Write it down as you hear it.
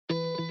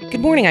Good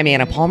morning, I'm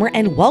Anna Palmer,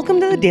 and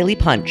welcome to the Daily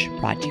Punch,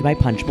 brought to you by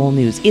Punchbowl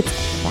News.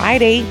 It's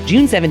Friday,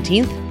 June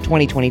 17th,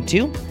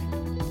 2022.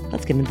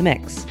 Let's get into the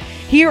mix.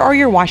 Here are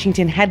your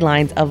Washington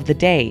headlines of the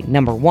day.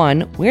 Number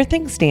 1, where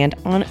things stand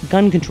on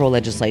gun control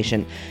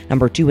legislation.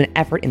 Number 2, an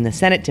effort in the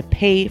Senate to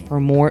pay for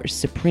more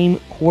Supreme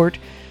Court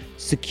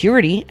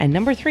security. And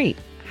number 3,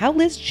 how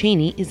Liz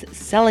Cheney is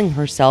selling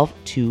herself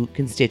to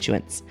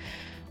constituents.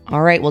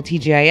 All right, well,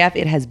 TGIF,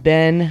 it has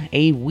been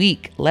a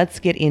week. Let's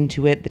get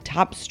into it. The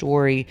top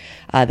story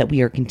that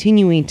we are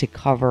continuing to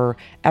cover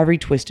every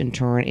twist and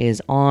turn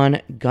is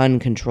on gun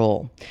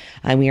control.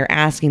 And we are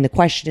asking the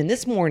question in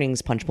this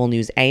morning's Punchbowl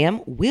News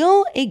AM,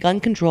 will a gun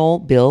control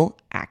bill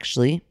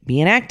actually be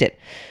enacted?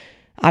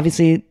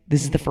 Obviously,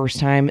 this is the first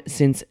time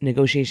since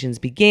negotiations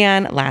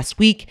began last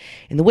week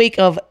in the wake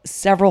of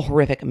several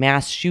horrific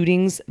mass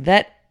shootings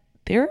that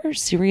there are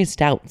serious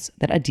doubts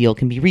that a deal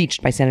can be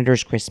reached by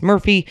Senators Chris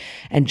Murphy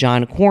and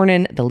John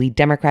Cornyn, the lead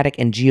Democratic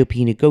and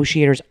GOP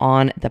negotiators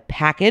on the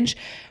package.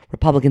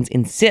 Republicans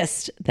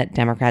insist that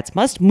Democrats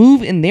must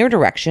move in their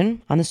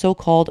direction on the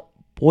so-called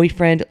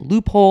boyfriend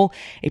loophole,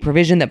 a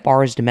provision that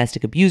bars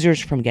domestic abusers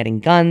from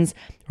getting guns.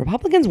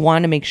 Republicans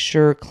want to make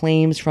sure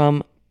claims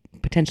from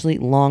potentially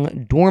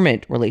long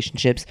dormant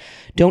relationships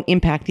don't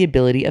impact the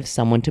ability of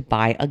someone to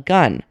buy a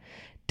gun.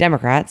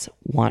 Democrats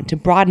want to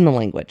broaden the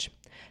language.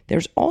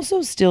 There's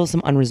also still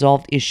some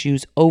unresolved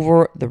issues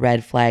over the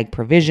red flag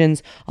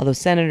provisions, although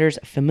senators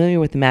familiar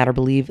with the matter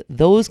believe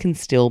those can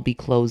still be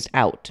closed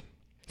out.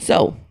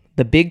 So,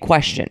 the big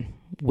question,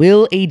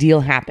 will a deal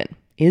happen?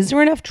 Is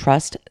there enough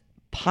trust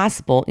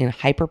possible in a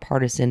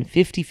hyper-partisan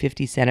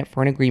 50-50 Senate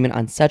for an agreement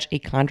on such a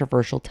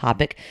controversial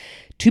topic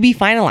to be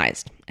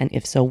finalized? And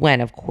if so,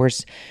 when? Of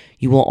course,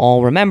 you will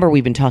all remember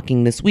we've been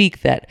talking this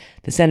week that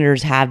the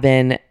senators have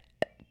been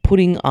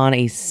putting on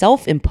a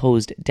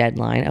self-imposed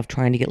deadline of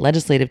trying to get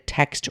legislative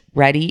text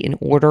ready in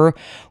order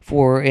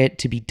for it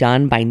to be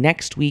done by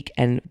next week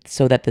and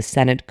so that the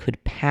Senate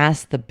could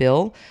pass the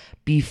bill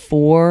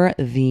before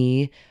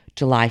the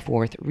July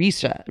 4th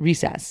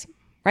recess.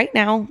 Right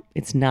now,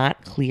 it's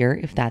not clear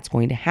if that's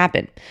going to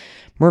happen.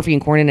 Murphy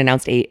and Cornyn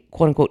announced a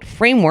quote-unquote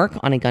framework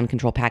on a gun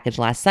control package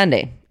last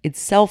Sunday,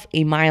 itself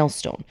a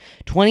milestone.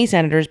 20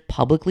 senators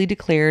publicly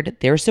declared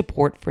their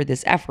support for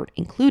this effort,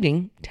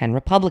 including 10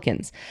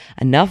 Republicans,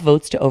 enough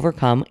votes to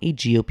overcome a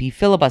GOP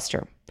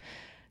filibuster.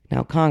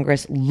 Now,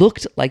 Congress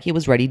looked like it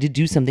was ready to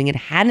do something it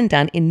hadn't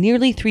done in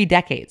nearly 3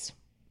 decades.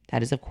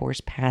 That is, of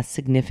course, pass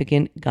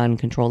significant gun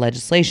control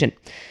legislation.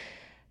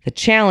 The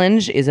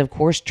challenge is, of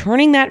course,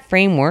 turning that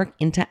framework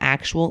into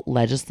actual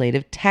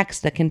legislative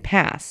text that can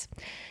pass.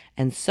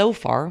 And so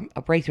far,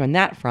 a breakthrough on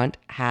that front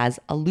has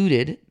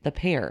eluded the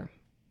pair.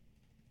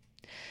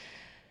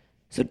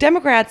 So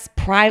Democrats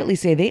privately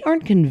say they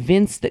aren't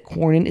convinced that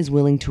Cornyn is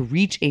willing to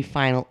reach a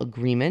final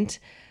agreement.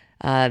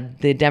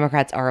 The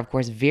Democrats are, of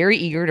course, very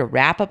eager to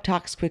wrap up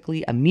talks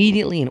quickly,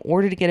 immediately, in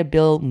order to get a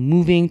bill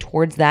moving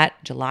towards that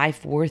July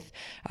 4th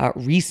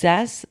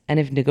recess. And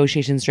if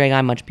negotiations drag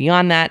on much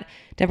beyond that,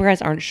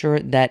 Democrats aren't sure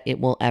that it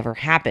will ever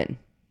happen.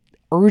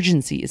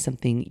 Urgency is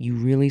something you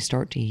really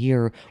start to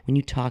hear when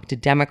you talk to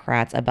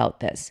Democrats about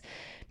this.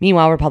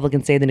 Meanwhile,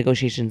 Republicans say the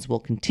negotiations will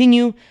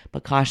continue,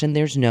 but caution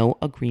there's no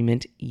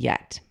agreement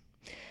yet.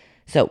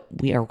 So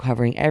we are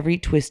covering every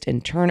twist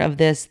and turn of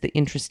this. The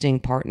interesting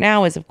part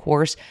now is, of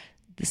course,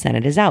 the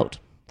Senate is out.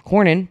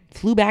 Cornyn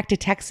flew back to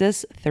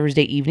Texas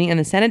Thursday evening, and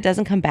the Senate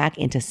doesn't come back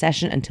into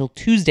session until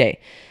Tuesday.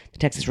 The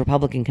Texas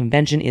Republican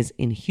Convention is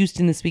in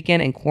Houston this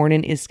weekend, and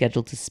Cornyn is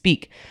scheduled to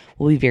speak.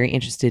 We'll be very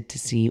interested to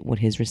see what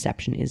his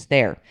reception is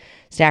there.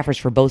 Staffers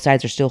for both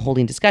sides are still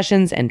holding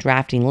discussions and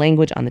drafting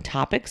language on the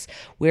topics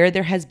where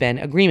there has been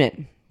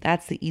agreement.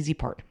 That's the easy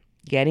part.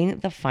 Getting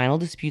the final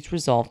disputes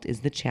resolved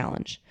is the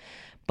challenge.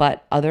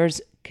 But others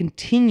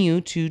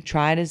continue to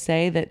try to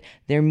say that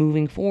they're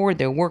moving forward,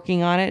 they're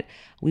working on it.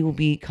 We will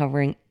be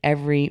covering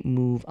every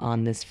move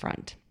on this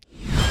front.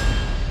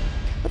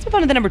 Let's move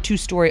on to the number 2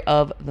 story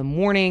of the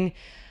morning.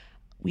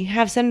 We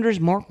have Senators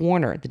Mark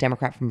Warner, the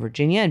Democrat from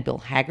Virginia, and Bill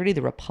Hagerty,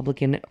 the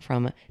Republican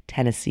from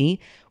Tennessee,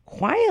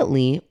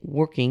 quietly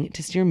working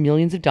to steer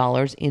millions of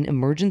dollars in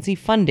emergency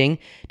funding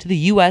to the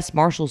U.S.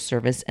 Marshals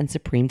Service and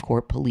Supreme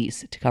Court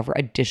Police to cover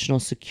additional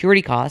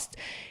security costs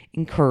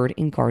incurred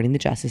in guarding the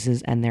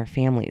justices and their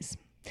families.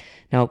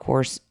 Now, of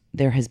course,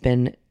 there has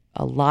been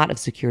a lot of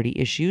security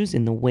issues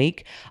in the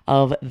wake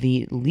of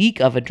the leak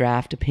of a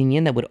draft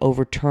opinion that would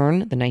overturn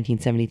the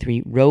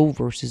 1973 Roe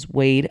versus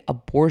Wade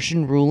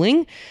abortion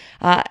ruling.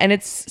 And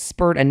it's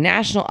spurred a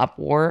national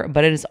uproar,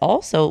 but it has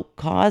also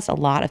caused a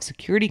lot of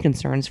security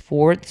concerns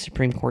for the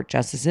Supreme Court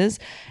justices.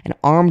 An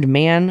armed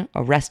man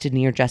arrested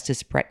near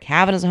Justice Brett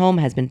Kavanaugh's home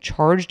has been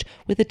charged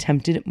with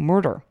attempted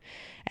murder.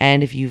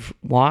 And if you've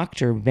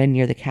walked or been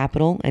near the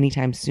Capitol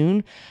anytime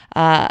soon,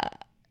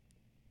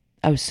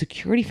 a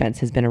security fence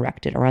has been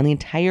erected around the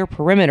entire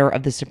perimeter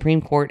of the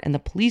Supreme Court, and the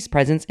police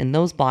presence in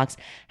those blocks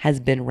has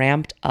been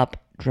ramped up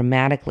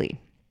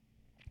dramatically.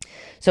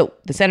 So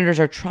the senators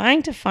are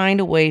trying to find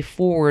a way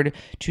forward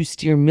to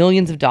steer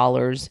millions of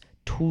dollars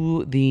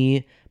to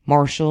the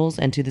marshals,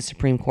 and to the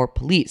Supreme Court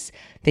police.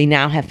 They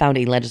now have found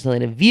a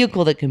legislative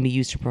vehicle that can be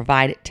used to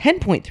provide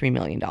 $10.3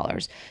 million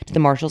to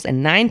the marshals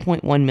and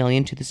 $9.1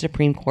 million to the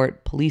Supreme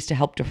Court police to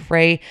help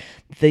defray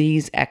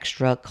these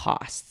extra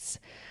costs.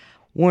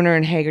 Warner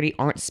and Hagerty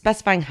aren't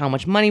specifying how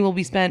much money will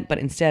be spent, but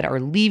instead are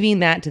leaving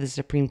that to the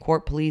Supreme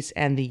Court police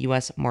and the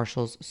U.S.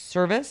 Marshals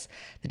Service.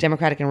 The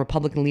Democratic and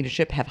Republican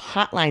leadership have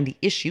hotlined the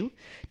issue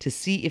to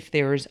see if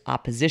there's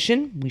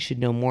opposition. We should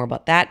know more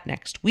about that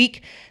next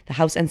week. The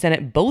House and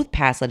Senate both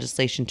passed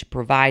legislation to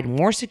provide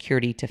more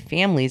security to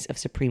families of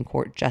Supreme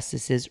Court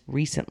justices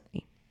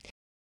recently.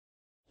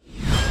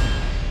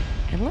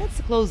 And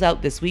let's close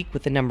out this week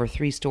with the number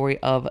 3 story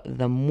of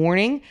the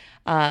morning.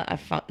 A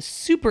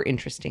super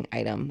interesting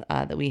item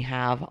that we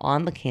have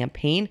on the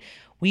campaign.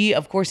 We,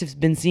 of course, have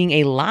been seeing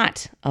a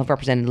lot of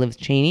Representative Liz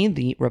Cheney,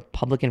 the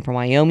Republican from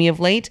Wyoming of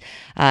late.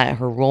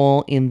 Her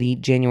role in the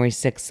January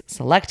 6th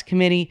Select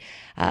Committee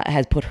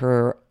has put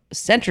her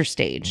center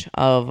stage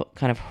of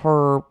kind of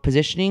her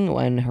positioning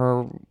and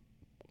her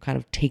kind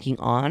of taking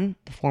on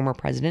the former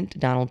president,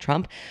 Donald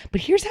Trump.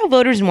 But here's how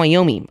voters in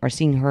Wyoming are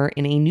seeing her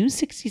in a new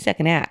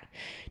 60-second ad.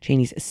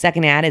 Cheney's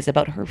second ad is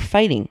about her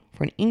fighting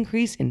for an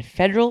increase in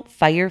federal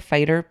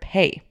firefighter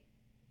pay.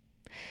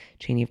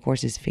 Cheney, of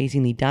course, is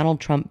facing the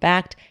Donald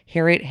Trump-backed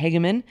Harriet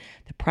Hageman.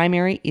 The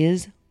primary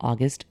is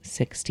August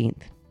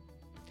 16th.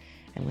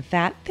 And with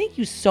that, thank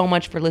you so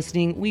much for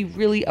listening. We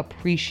really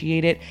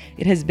appreciate it.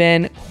 It has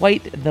been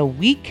quite the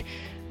week.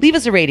 Leave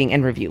us a rating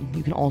and review.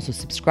 You can also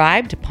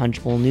subscribe to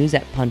Punchbowl News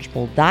at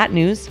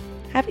punchbowl.news.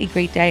 Have a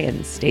great day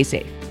and stay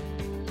safe.